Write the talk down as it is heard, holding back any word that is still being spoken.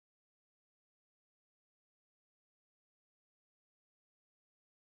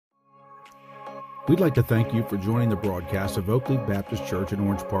We'd like to thank you for joining the broadcast of Oakleaf Baptist Church in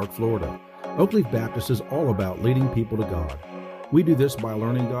Orange Park, Florida. Oakleaf Baptist is all about leading people to God. We do this by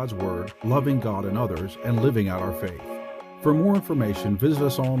learning God's Word, loving God and others, and living out our faith. For more information, visit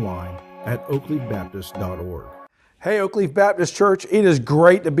us online at oakleafbaptist.org. Hey, Oakleaf Baptist Church, it is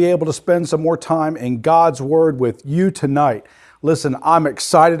great to be able to spend some more time in God's Word with you tonight. Listen, I'm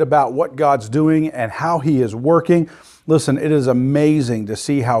excited about what God's doing and how He is working. Listen, it is amazing to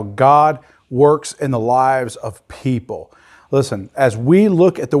see how God works in the lives of people. Listen, as we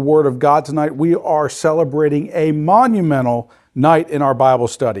look at the Word of God tonight, we are celebrating a monumental night in our Bible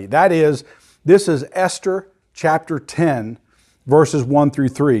study. This is Esther chapter 10, verses 1 through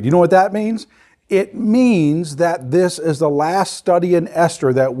 3. Do you know what that means? It means that this is the last study in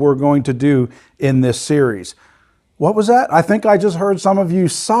Esther that we're going to do in this series. What was that? I think I just heard some of you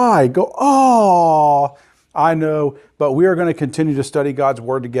sigh, go, oh, I know, but we are going to continue to study God's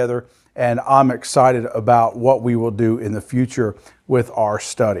Word together, and I'm excited about what we will do in the future with our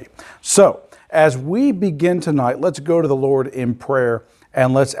study. So, as we begin tonight, let's go to the Lord in prayer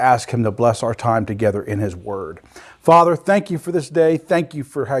and let's ask Him to bless our time together in His Word. Father, thank you for this day. Thank you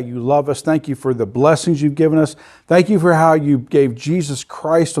for how you love us. Thank you for the blessings you've given us. Thank you for how you gave Jesus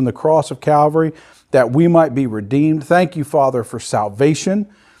Christ on the cross of Calvary that we might be redeemed. Thank you, Father, for salvation.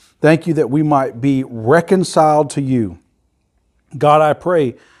 Thank you that we might be reconciled to you. God, I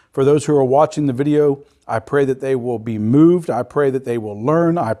pray for those who are watching the video, I pray that they will be moved. I pray that they will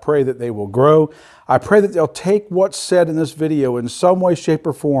learn. I pray that they will grow. I pray that they'll take what's said in this video in some way, shape,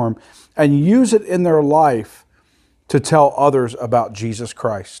 or form and use it in their life to tell others about Jesus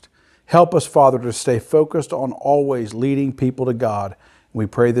Christ. Help us, Father, to stay focused on always leading people to God. We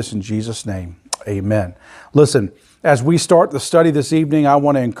pray this in Jesus' name. Amen. Listen, as we start the study this evening, I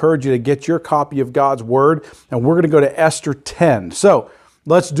want to encourage you to get your copy of God's Word, and we're going to go to Esther 10. So,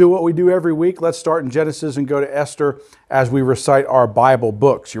 let's do what we do every week. Let's start in Genesis and go to Esther as we recite our Bible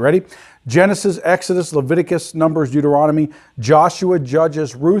books. You ready? Genesis, Exodus, Leviticus, Numbers, Deuteronomy, Joshua,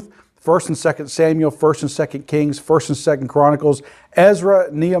 Judges, Ruth, 1st and 2nd Samuel, 1st and 2nd Kings, 1st and 2nd Chronicles, Ezra,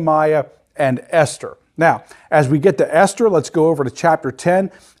 Nehemiah, and Esther. Now, as we get to Esther, let's go over to chapter 10,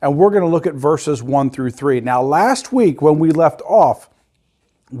 and we're going to look at verses 1 through 3. Now, last week when we left off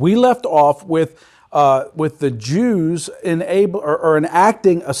with the Jews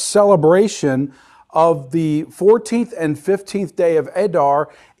enacting a celebration of the 14th and 15th day of Adar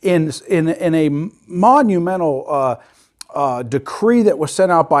in a monumental decree that was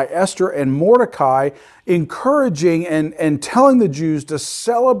sent out by Esther and Mordecai, encouraging and telling the Jews to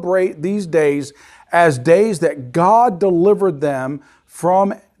celebrate these days as days that God delivered them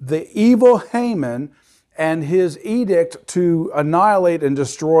from the evil Haman and his edict to annihilate and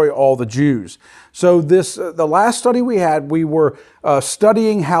destroy all the Jews. So the last study we had, we were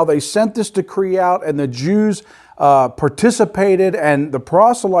studying how they sent this decree out, and the Jews participated, and the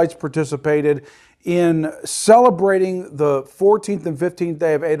proselytes participated in celebrating the 14th and 15th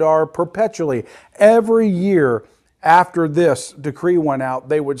day of Adar perpetually. Every year after this decree went out,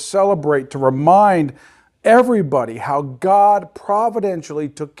 they would celebrate to remind everybody how God providentially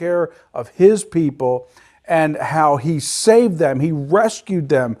took care of His people and how He saved them. He rescued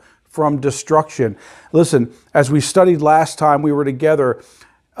them from destruction. Listen, as we studied last time we were together,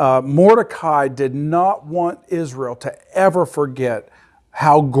 Mordecai did not want Israel to ever forget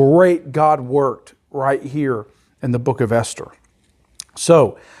how great God worked right here in the book of Esther.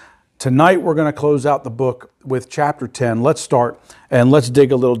 So, tonight we're going to close out the book with chapter 10. Let's start and let's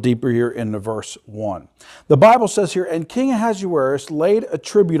dig a little deeper here into verse 1. The Bible says here, "And King Ahasuerus laid a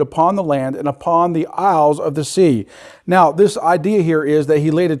tribute upon the land and upon the isles of the sea." Now, this idea here is that he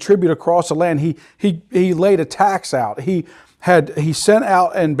laid a tribute across the land. He laid a tax out. He sent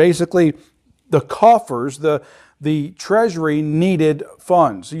out, and basically the coffers, the treasury needed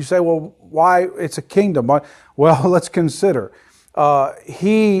funds. You say, well, why? It's a kingdom. Well, let's consider.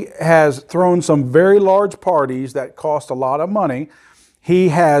 He has thrown some very large parties that cost a lot of money. He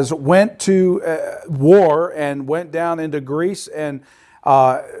has went to war and went down into Greece, and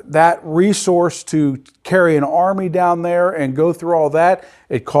that resource to carry an army down there and go through all that,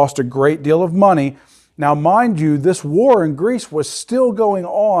 it cost a great deal of money. Now, mind you, this war in Greece was still going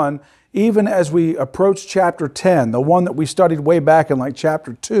on even as we approach chapter 10, the one that we studied way back in like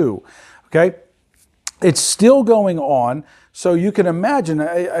chapter 2. Okay? It's still going on. So you can imagine,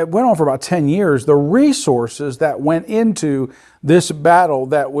 it went on for about 10 years, the resources that went into this battle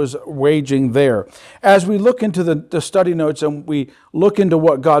that was waging there. As we look into the study notes and we look into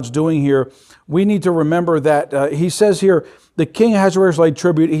what God's doing here, we need to remember that he says here, the king Ahasuerus laid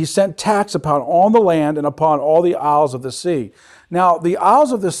tribute. He sent tax upon all the land and upon all the isles of the sea. Now, the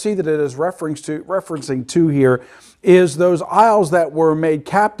isles of the sea that it is referencing to here is those isles that were made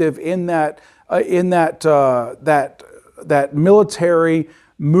captive in that military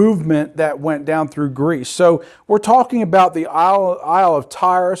movement that went down through Greece. So we're talking about the Isle of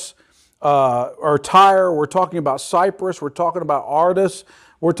Tyre, or Tyre. We're talking about Cyprus. We're talking about Ardis.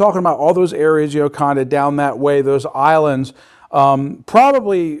 We're talking about all those areas, kind of down that way, those islands.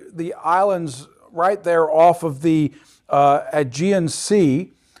 Probably the islands right there off of the Aegean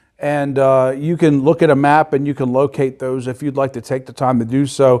Sea. And you can look at a map and you can locate those if you'd like to take the time to do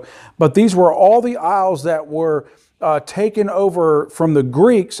so. But these were all the isles that were taken over from the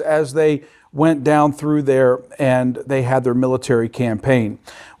Greeks as they went down through there and they had their military campaign.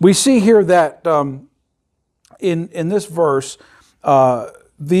 We see here that in this verse,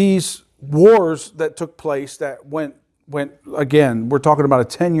 these wars that took place that went again, we're talking about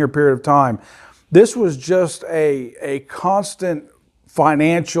a 10-year period of time. This was just a constant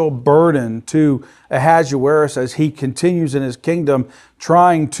financial burden to Ahasuerus as he continues in his kingdom,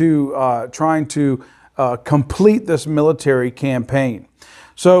 trying to complete this military campaign.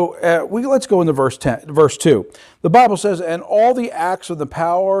 So let's go into verse 2. The Bible says, "And all the acts of the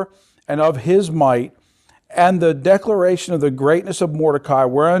power and of his might, and the declaration of the greatness of Mordecai,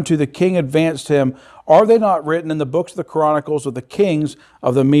 whereunto the king advanced him, are they not written in the books of the chronicles of the kings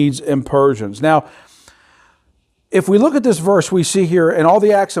of the Medes and Persians?" Now, if we look at this verse, we see here, "and all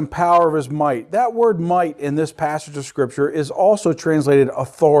the acts and power of his might." That word might in this passage of Scripture is also translated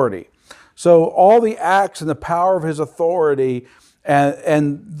authority. So all the acts and the power of his authority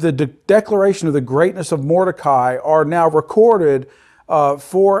and the declaration of the greatness of Mordecai are now recorded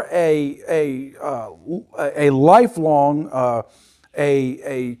for a lifelong,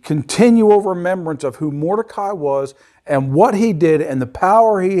 a continual remembrance of who Mordecai was and what he did and the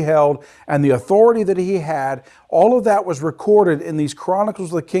power he held and the authority that he had. All of that was recorded in these Chronicles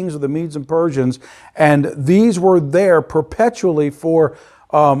of the Kings of the Medes and Persians, and these were there perpetually for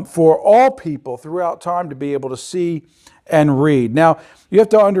all people throughout time to be able to see and read. Now, you have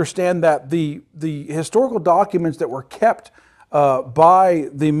to understand that the historical documents that were kept by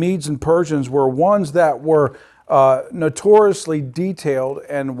the Medes and Persians were ones that were notoriously detailed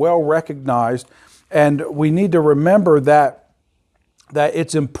and well recognized. And we need to remember that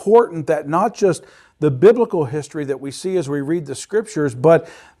it's important that not just the biblical history that we see as we read the Scriptures, but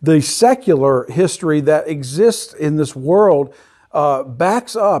the secular history that exists in this world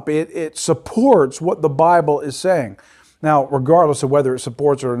backs up. It supports what the Bible is saying. Now, regardless of whether it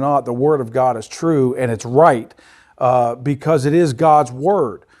supports it or not, the Word of God is true and it's right because it is God's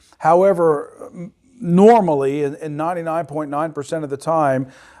Word. However, normally, in 99.9% of the time,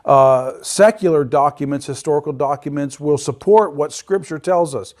 secular documents, historical documents, will support what Scripture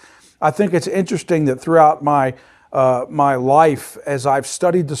tells us. I think it's interesting that throughout my life, as I've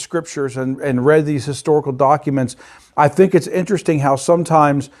studied the Scriptures and read these historical documents, I think it's interesting how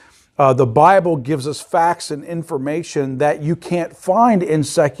sometimes the Bible gives us facts and information that you can't find in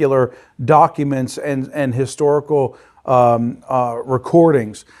secular documents and historical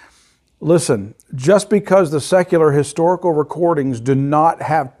recordings. Listen, just because the secular historical recordings do not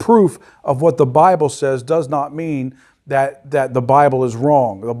have proof of what the Bible says does not mean that the Bible is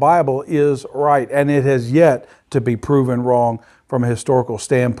wrong. The Bible is right, and it has yet to be proven wrong from a historical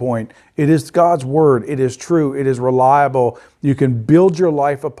standpoint. It is God's Word. It is true. It is reliable. You can build your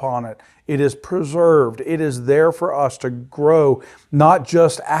life upon it. It is preserved. It is there for us to grow, not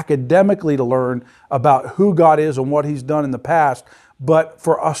just academically to learn about who God is and what He's done in the past, but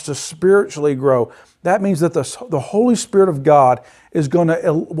for us to spiritually grow. That means that the Holy Spirit of God is going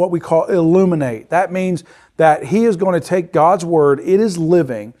to, what we call, illuminate. That means that He is going to take God's Word, it is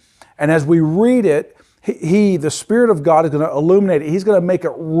living, and as we read it, the Spirit of God is going to illuminate it. He's going to make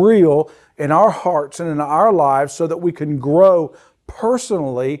it real in our hearts and in our lives so that we can grow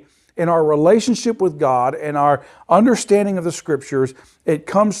personally in our relationship with God and our understanding of the Scriptures. It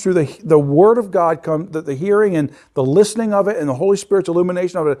comes through the Word of God, the hearing and the listening of it and the Holy Spirit's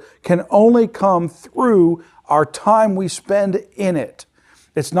illumination of it can only come through our time we spend in it.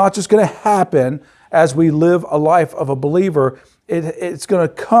 It's not just going to happen as we live a life of a believer. It's going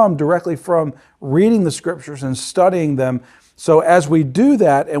to come directly from reading the Scriptures and studying them. So as we do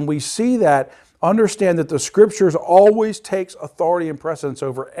that and we see that, understand that the Scriptures always takes authority and precedence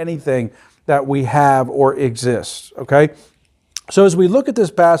over anything that we have or exists, okay? So as we look at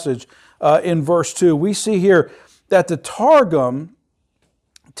this passage in verse 2, we see here that the Targum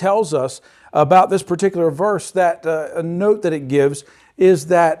tells us about this particular verse, that a note that it gives is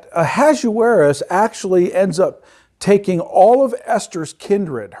that Ahasuerus actually ends up taking all of Esther's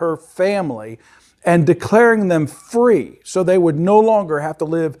kindred, her family, and declaring them free so they would no longer have to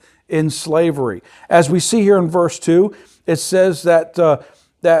live in slavery. As we see here in verse 2, it says that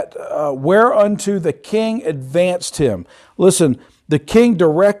whereunto the king advanced him. Listen, the king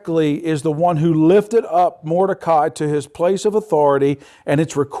directly is the one who lifted up Mordecai to his place of authority, and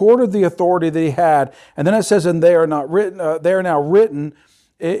it's recorded the authority that he had. And then it says, and they are now written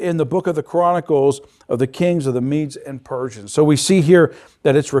in the book of the Chronicles of the kings of the Medes and Persians. So we see here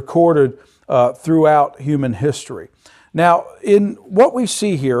that it's recorded throughout human history. Now, in what we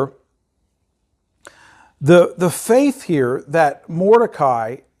see here, the faith here that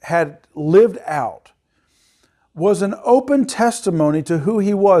Mordecai had lived out was an open testimony to who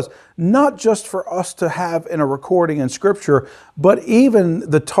he was, not just for us to have in a recording in Scripture, but even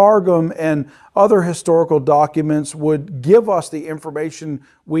the Targum and other historical documents would give us the information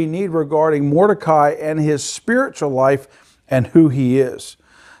we need regarding Mordecai and his spiritual life and who he is.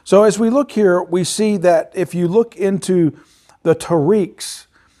 So as we look here, we see that if you look into the Tarikhs,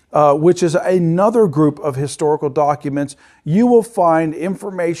 which is another group of historical documents, you will find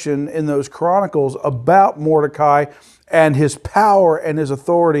information in those chronicles about Mordecai and his power and his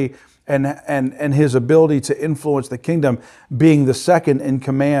authority and his ability to influence the kingdom, being the second in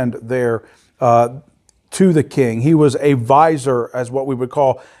command there to the king. He was a visor, as what we would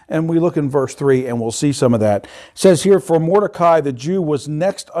call, and we look in verse 3 and we'll see some of that. It says here, for Mordecai the Jew was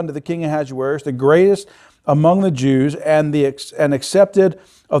next unto the king Ahasuerus, the greatest among the Jews, and accepted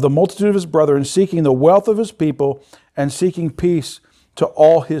of the multitude of his brethren, seeking the wealth of his people and seeking peace to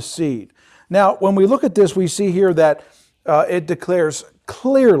all his seed. Now, when we look at this, we see here that it declares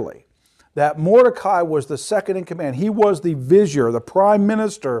clearly that Mordecai was the second in command. He was the vizier, the prime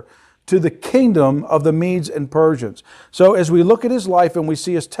minister to the kingdom of the Medes and Persians. So as we look at his life and we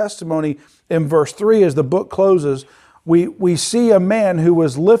see his testimony in verse 3 as the book closes, we see a man who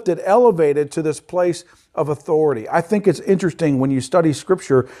was lifted, elevated to this place of authority. I think it's interesting when you study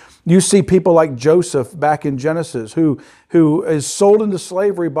Scripture, you see people like Joseph back in Genesis who is sold into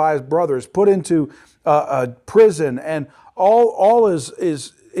slavery by his brothers, put into prison, and all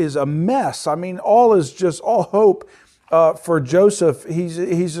is a mess. I mean, all is just all hope for Joseph.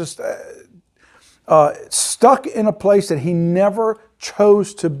 He's just stuck in a place that he never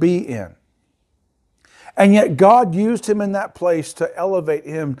chose to be in. And yet God used him in that place to elevate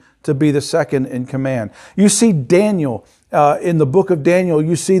him to be the second in command. You see Daniel, in the book of Daniel,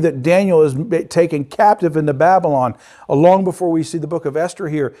 you see that Daniel is taken captive into Babylon, long before we see the book of Esther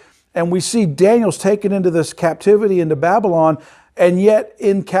here. And we see Daniel's taken into this captivity into Babylon, and yet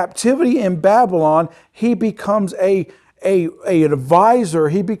in captivity in Babylon, he becomes an advisor.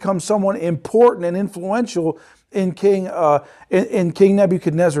 He becomes someone important and influential in King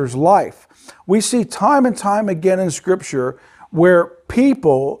Nebuchadnezzar's life. We see time and time again in Scripture where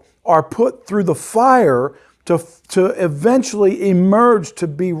people are put through the fire to eventually emerge to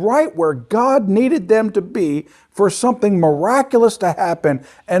be right where God needed them to be for something miraculous to happen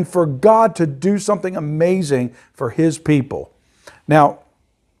and for God to do something amazing for His people. Now,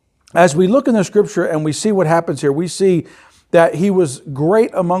 as we look in the Scripture and we see what happens here, we see that he was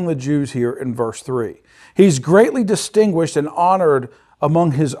great among the Jews here in verse 3. He's greatly distinguished and honored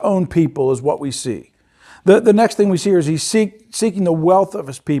among his own people is what we see. The next thing we see here is he's seeking the wealth of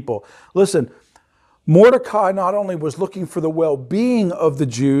his people. Listen, Mordecai not only was looking for the well-being of the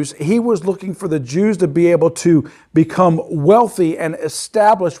Jews, he was looking for the Jews to be able to become wealthy and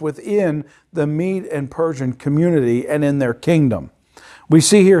established within the Mede and Persian community and in their kingdom. We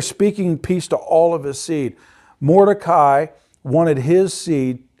see here speaking peace to all of his seed. Mordecai wanted his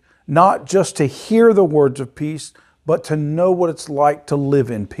seed not just to hear the words of peace, but to know what it's like to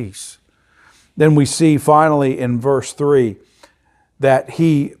live in peace. Then we see finally in verse 3 that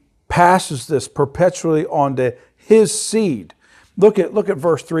he passes this perpetually on to his seed. Look at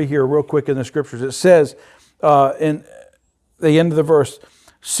verse 3 here real quick in the Scriptures. It says in the end of the verse,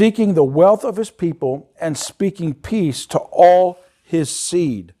 seeking the wealth of his people and speaking peace to all his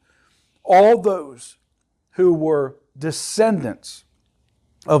seed. All those who were descendants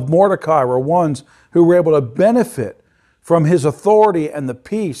of Mordecai were ones who were able to benefit from his authority and the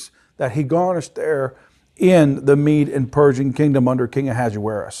peace that he garnished there in the Mede and Persian kingdom under King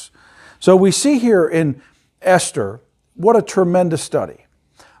Ahasuerus. So we see here in Esther, what a tremendous study.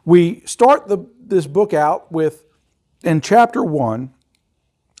 We start this book out with, in chapter 1,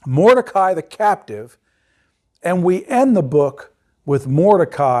 Mordecai the captive, and we end the book with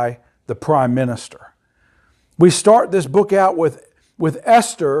Mordecai, the prime minister. We start this book out with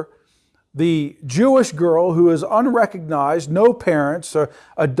Esther, the Jewish girl who is unrecognized, no parents,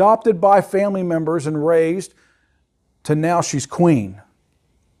 adopted by family members and raised, to now she's queen.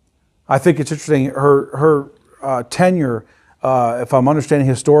 I think it's interesting, her tenure, if I'm understanding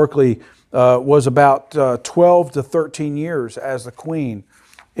historically, was about 12 to 13 years as the queen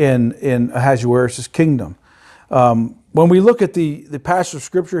in Ahasuerus' kingdom. When we look at the passage of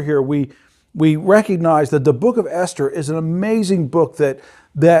Scripture here, we recognize that the book of Esther is an amazing book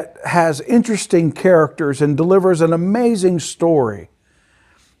that has interesting characters and delivers an amazing story.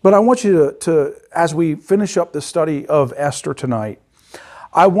 But I want you to, as we finish up the study of Esther tonight,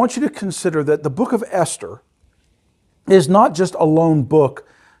 I want you to consider that the book of Esther is not just a lone book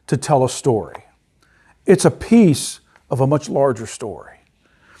to tell a story. It's a piece of a much larger story.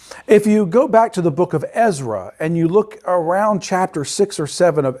 If you go back to the book of Ezra and you look around chapter 6 or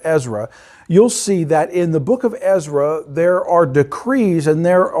 7 of Ezra, you'll see that in the book of Ezra, there are decrees and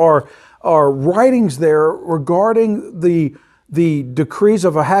there are writings there regarding the decrees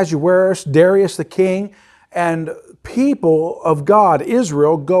of Ahasuerus, Darius the king, and people of God,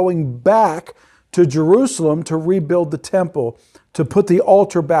 Israel, going back to Jerusalem to rebuild the temple, to put the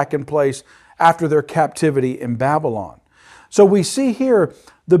altar back in place after their captivity in Babylon. So we see here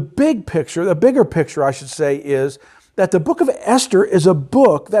the bigger picture, I should say, is that the book of Esther is a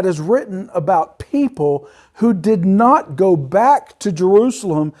book that is written about people who did not go back to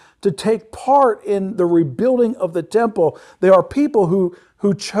Jerusalem to take part in the rebuilding of the temple. They are people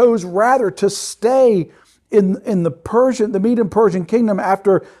who chose rather to stay in the Mede and Persian kingdom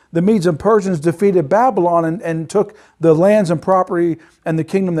after the Medes and Persians defeated Babylon and took the lands and property and the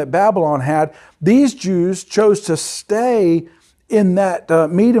kingdom that Babylon had. These Jews chose to stay in that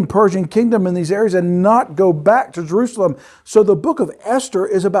Mede and Persian kingdom in these areas and not go back to Jerusalem. So the book of Esther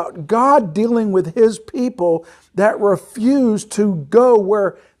is about God dealing with His people that refused to go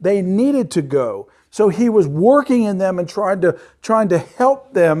where they needed to go. So He was working in them and trying to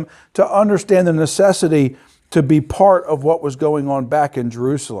help them to understand the necessity to be part of what was going on back in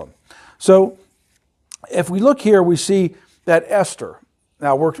Jerusalem. So if we look here, we see that Esther.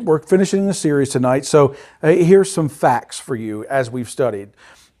 Now, we're finishing the series tonight, so here's some facts for you as we've studied.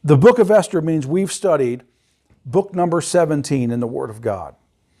 The book of Esther means we've studied book number 17 in the Word of God.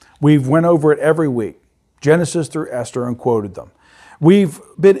 We've went over it every week, Genesis through Esther, and quoted them. We've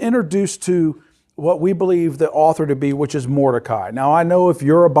been introduced to what we believe the author to be, which is Mordecai. Now, I know if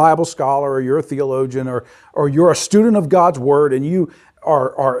you're a Bible scholar or you're a theologian or you're a student of God's Word and you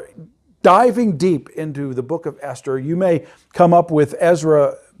are diving deep into the book of Esther, you may come up with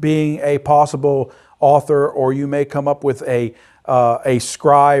Ezra being a possible author, or you may come up with a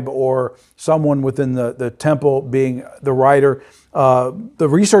scribe or someone within the temple being the writer. The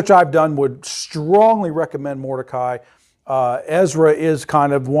research I've done would strongly recommend Mordecai. Ezra is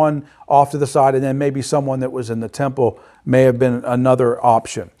kind of one off to the side, and then maybe someone that was in the temple may have been another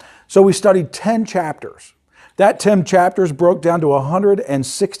option. So we studied 10 chapters. That 10 chapters broke down to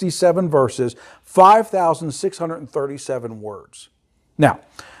 167 verses, 5,637 words. Now,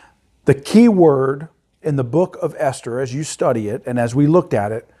 the key word in the book of Esther, as you study it and as we looked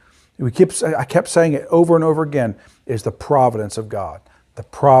at it, I kept saying it over and over again, is the providence of God. The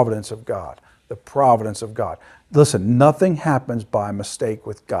providence of God. The providence of God. Listen, nothing happens by mistake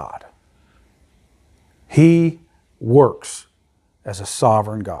with God. He works as a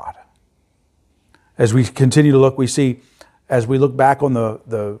sovereign God. As we continue to look, we see, as we look back on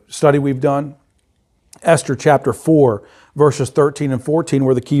the study we've done, Esther chapter 4, verses 13 and 14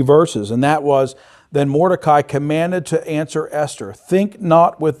 were the key verses. And that was, then Mordecai commanded to answer Esther, think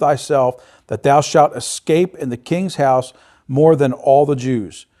not with thyself that thou shalt escape in the king's house more than all the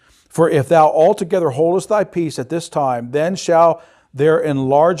Jews. For if thou altogether holdest thy peace at this time, then shall their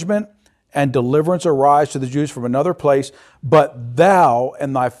enlargement and deliverance arise to the Jews from another place, but thou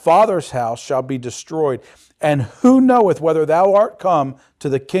and thy father's house shall be destroyed. And who knoweth whether thou art come to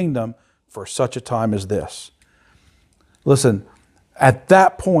the kingdom for such a time as this? Listen, at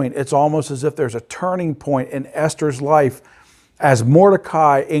that point, it's almost as if there's a turning point in Esther's life as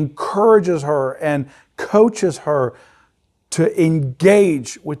Mordecai encourages her and coaches her to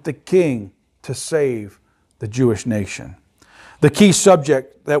engage with the king to save the Jewish nation. The key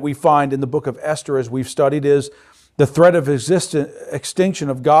subject that we find in the book of Esther as we've studied is the threat of extinction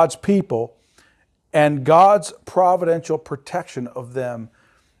of God's people and God's providential protection of them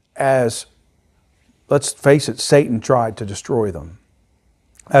as, let's face it, Satan tried to destroy them.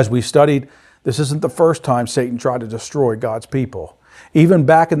 As we studied, this isn't the first time Satan tried to destroy God's people. Even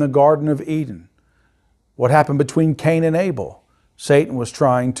back in the Garden of Eden, what happened between Cain and Abel? Satan was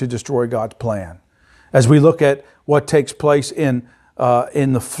trying to destroy God's plan. As we look at what takes place in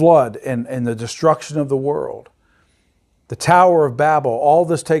the flood and the destruction of the world, the Tower of Babel, all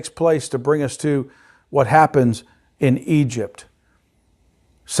this takes place to bring us to what happens in Egypt.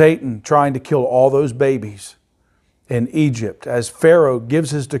 Satan trying to kill all those babies in Egypt as Pharaoh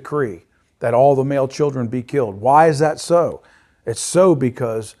gives his decree that all the male children be killed. Why is that so? It's so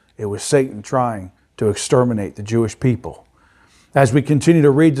because it was Satan trying to exterminate the Jewish people. As we continue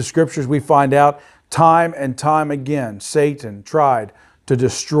to read the scriptures, we find out time and time again, Satan tried to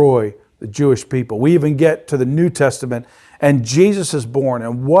destroy the Jewish people. We even get to the New Testament and Jesus is born.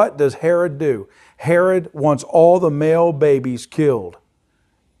 And what does Herod do? Herod wants all the male babies killed.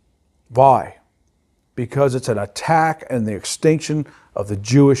 Why? Because it's an attack and the extinction of the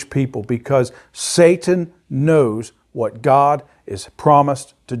Jewish people. Because Satan knows what God is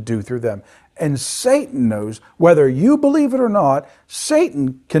promised to do through them. And Satan knows, whether you believe it or not,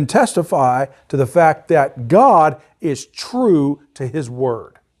 Satan can testify to the fact that God is true to His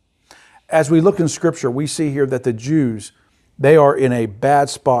word. As we look in Scripture, we see here that the Jews, they are in a bad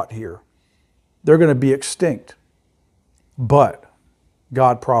spot here. They're going to be extinct. But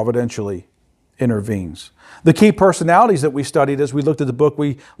God providentially intervenes. The key personalities that we studied as we looked at the book,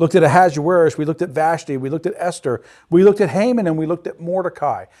 we looked at Ahasuerus, we looked at Vashti, we looked at Esther, we looked at Haman, and we looked at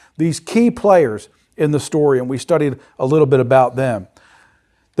Mordecai. These key players in the story, and we studied a little bit about them.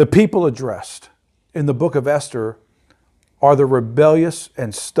 The people addressed in the book of Esther are the rebellious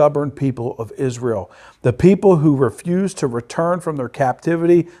and stubborn people of Israel, the people who refused to return from their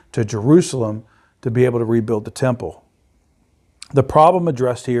captivity to Jerusalem to be able to rebuild the temple. The problem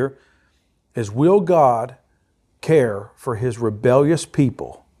addressed here is, will God care for His rebellious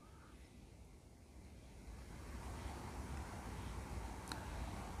people?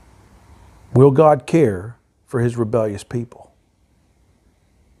 Will God care for His rebellious people?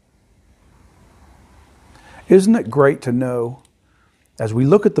 Isn't it great to know, as we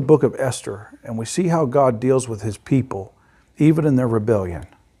look at the book of Esther and we see how God deals with His people, even in their rebellion,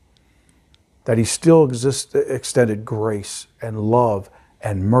 that He still extended grace and love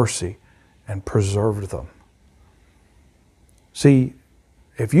and mercy and preserved them. See,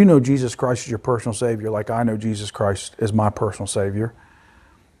 if you know Jesus Christ as your personal Savior, like I know Jesus Christ as my personal Savior,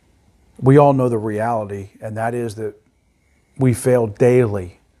 we all know the reality, and that is that we fail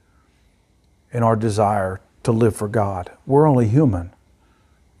daily in our desire to live for God. We're only human.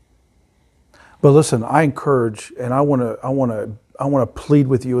 But listen, I encourage, and I want to plead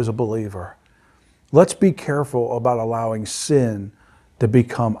with you as a believer. Let's be careful about allowing sin to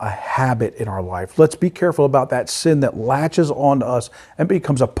become a habit in our life. Let's be careful about that sin that latches onto us and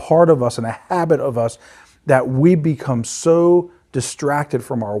becomes a part of us and a habit of us, that we become so distracted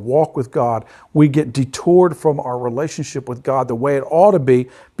from our walk with God. We get detoured from our relationship with God the way it ought to be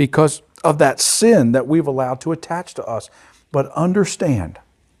because of that sin that we've allowed to attach to us. But understand,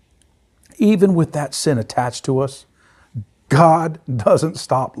 even with that sin attached to us, God doesn't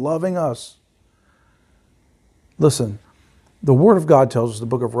stop loving us. Listen, the Word of God tells us in the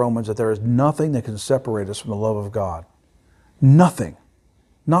book of Romans that there is nothing that can separate us from the love of God. Nothing.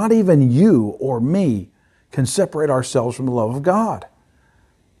 Not even you or me can separate ourselves from the love of God.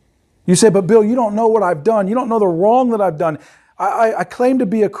 You say, but Bill, you don't know what I've done. You don't know the wrong that I've done. I claim to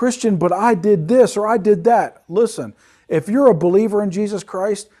be a Christian, but I did this or I did that. Listen, if you're a believer in Jesus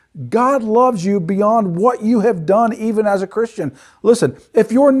Christ, God loves you beyond what you have done even as a Christian. Listen,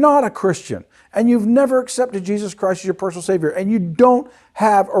 if you're not a Christian, and you've never accepted Jesus Christ as your personal Savior, and you don't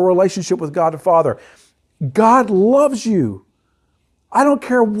have a relationship with God the Father, God loves you. I don't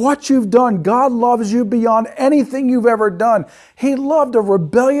care what you've done. God loves you beyond anything you've ever done. He loved a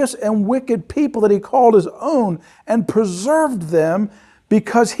rebellious and wicked people that He called His own and preserved them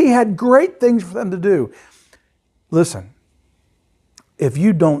because He had great things for them to do. Listen, if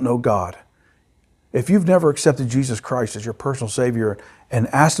you don't know God, if you've never accepted Jesus Christ as your personal Savior and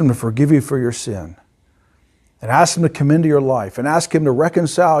asked Him to forgive you for your sin, and asked Him to come into your life, and ask Him to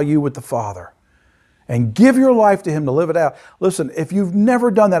reconcile you with the Father, and give your life to Him to live it out. Listen, if you've never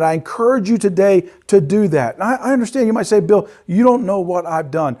done that, I encourage you today to do that. And I understand you might say, Bill, you don't know what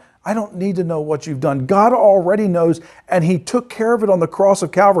I've done. I don't need to know what you've done. God already knows, and He took care of it on the cross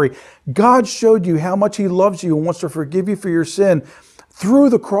of Calvary. God showed you how much He loves you and wants to forgive you for your sin through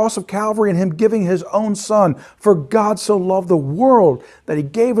the cross of Calvary and Him giving His own Son. For God so loved the world that He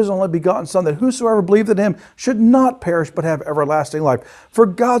gave His only begotten Son, that whosoever believed in Him should not perish but have everlasting life. For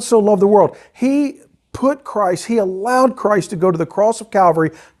God so loved the world. He allowed Christ to go to the cross of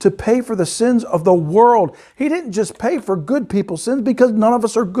Calvary to pay for the sins of the world. He didn't just pay for good people's sins because none of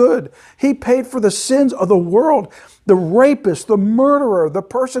us are good. He paid for the sins of the world. the rapist, the murderer, the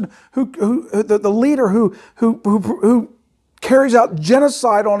person the leader who carries out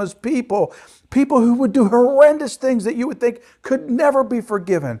genocide on his people, people who would do horrendous things that you would think could never be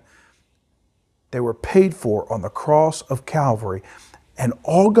forgiven. They were paid for on the cross of Calvary. And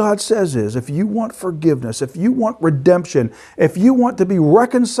all God says is, if you want forgiveness, if you want redemption, if you want to be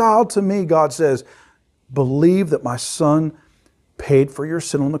reconciled to me, God says, believe that my Son paid for your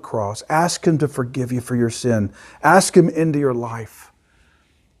sin on the cross. Ask Him to forgive you for your sin. Ask Him into your life.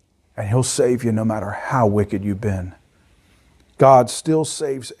 And He'll save you no matter how wicked you've been. God still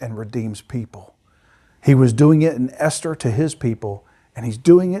saves and redeems people. He was doing it in Esther to His people, and He's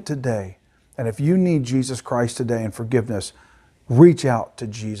doing it today. And if you need Jesus Christ today and forgiveness, reach out to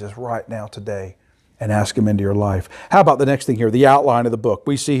Jesus right now today and ask Him into your life. How about the next thing here, the outline of the book?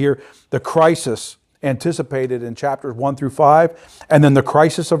 We see here the crisis anticipated in chapters 1 through 5, and then the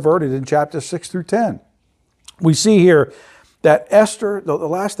crisis averted in chapters 6 through 10. We see here that Esther, the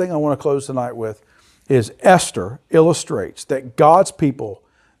last thing I want to close tonight with, is Esther illustrates that God's people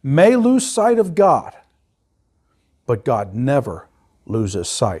may lose sight of God, but God never loses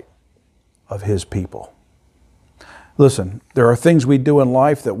sight of His people. Listen, there are things we do in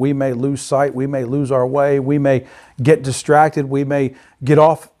life that we may lose sight, we may lose our way, we may get distracted, we may get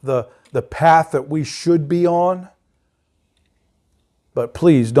off the path that we should be on. But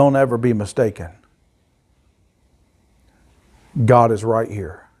please don't ever be mistaken. God is right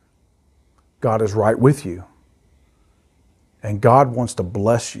here. God is right with you. And God wants to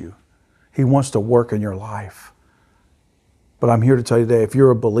bless you. He wants to work in your life. But I'm here to tell you today, if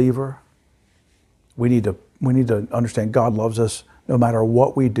you're a believer, we need to understand God loves us no matter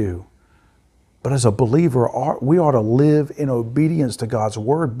what we do. But as a believer, we ought to live in obedience to God's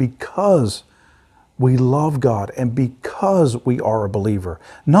Word because we love God and because we are a believer.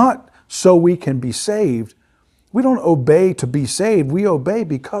 Not so we can be saved. We don't obey to be saved. We obey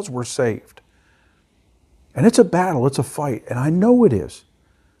because we're saved. And it's a battle, it's a fight, and I know it is.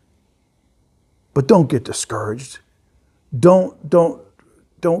 But don't get discouraged. Don't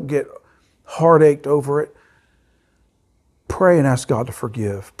get heartached over it. Pray and ask God to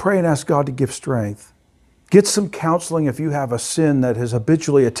forgive. Pray and ask God to give strength. Get some counseling if you have a sin that is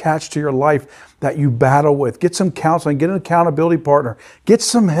habitually attached to your life that you battle with. Get some counseling. Get an accountability partner. Get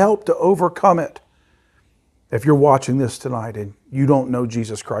some help to overcome it. If you're watching this tonight and you don't know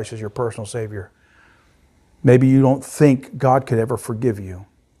Jesus Christ as your personal Savior, maybe you don't think God could ever forgive you.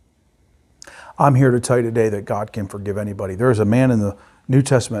 I'm here to tell you today that God can forgive anybody. There is a man in the New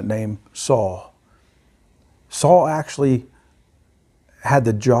Testament named Saul. Saul actually had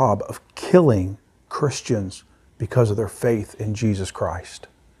the job of killing Christians because of their faith in Jesus Christ.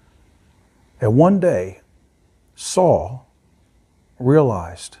 And one day, Saul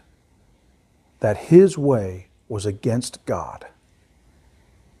realized that his way was against God.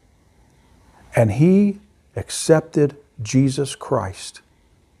 And he accepted Jesus Christ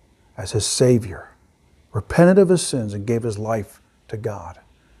as his Savior, repented of his sins, and gave his life to God.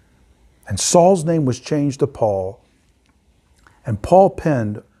 And Saul's name was changed to Paul. And Paul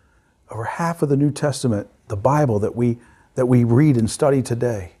penned over half of the New Testament, the Bible that we read and study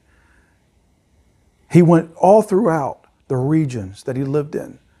today. He went all throughout the regions that he lived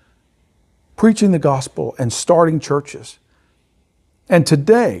in, preaching the gospel and starting churches. And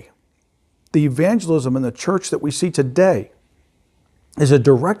today, the evangelism in the church that we see today is a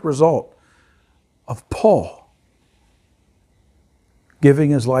direct result of Paul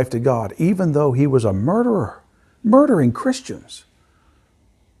giving his life to God, even though he was a murderer, murdering Christians.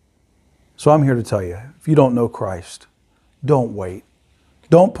 So I'm here to tell you, if you don't know Christ, don't wait.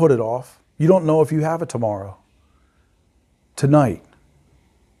 Don't put it off. You don't know if you have it tomorrow. Tonight,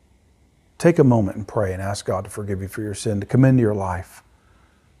 take a moment and pray and ask God to forgive you for your sin, to come into your life.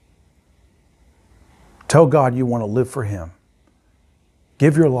 Tell God you want to live for Him.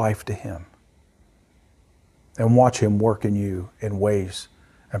 Give your life to Him. And watch Him work in you in ways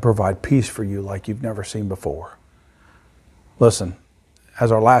and provide peace for you like you've never seen before. Listen,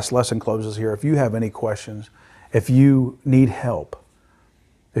 as our last lesson closes here, if you have any questions, if you need help,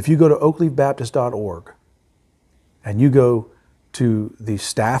 if you go to oakleafbaptist.org and you go to the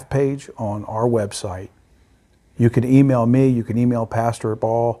staff page on our website, you can email me, you can email Pastor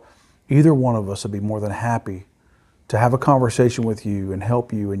Ball. Either one of us would be more than happy to have a conversation with you and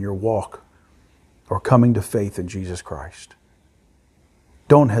help you in your walk or coming to faith in Jesus Christ.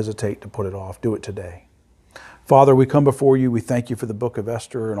 Don't hesitate to put it off. Do it today. Father, we come before you. We thank you for the book of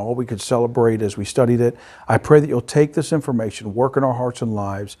Esther and all we could celebrate as we studied it. I pray that you'll take this information, work in our hearts and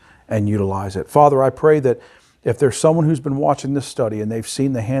lives, and utilize it. Father, I pray that if there's someone who's been watching this study and they've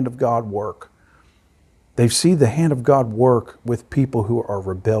seen the hand of God work, They've seen the hand of God work with people who are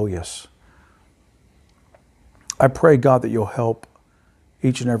rebellious. I pray, God, that you'll help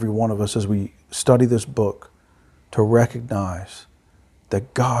each and every one of us as we study this book to recognize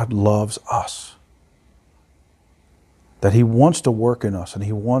that God loves us, that He wants to work in us and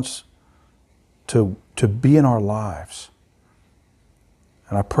He wants to be in our lives.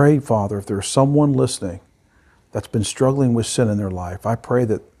 And I pray, Father, if there's someone listening that's been struggling with sin in their life, I pray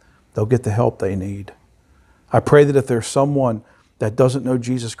that they'll get the help they need. I pray that if there's someone that doesn't know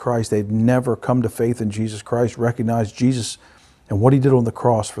Jesus Christ, they've never come to faith in Jesus Christ, recognize Jesus and what He did on the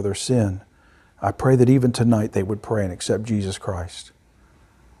cross for their sin, I pray that even tonight they would pray and accept Jesus Christ.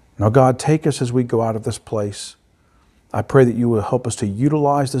 Now, God, take us as we go out of this place. I pray that you will help us to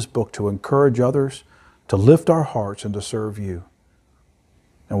utilize this book to encourage others, to lift our hearts, and to serve you.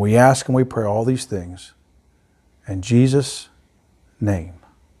 And we ask and we pray all these things in Jesus' name.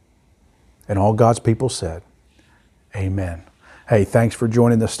 And all God's people said, amen. Hey, thanks for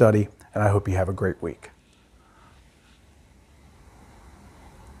joining the study, and I hope you have a great week.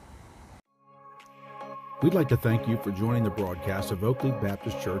 We'd like to thank you for joining the broadcast of Oakleaf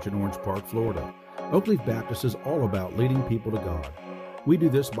Baptist Church in Orange Park, Florida. Oakleaf Baptist is all about leading people to God. We do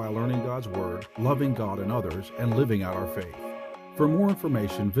this by learning God's Word, loving God and others, and living out our faith. For more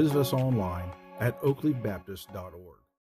information, visit us online at oakleafbaptist.org.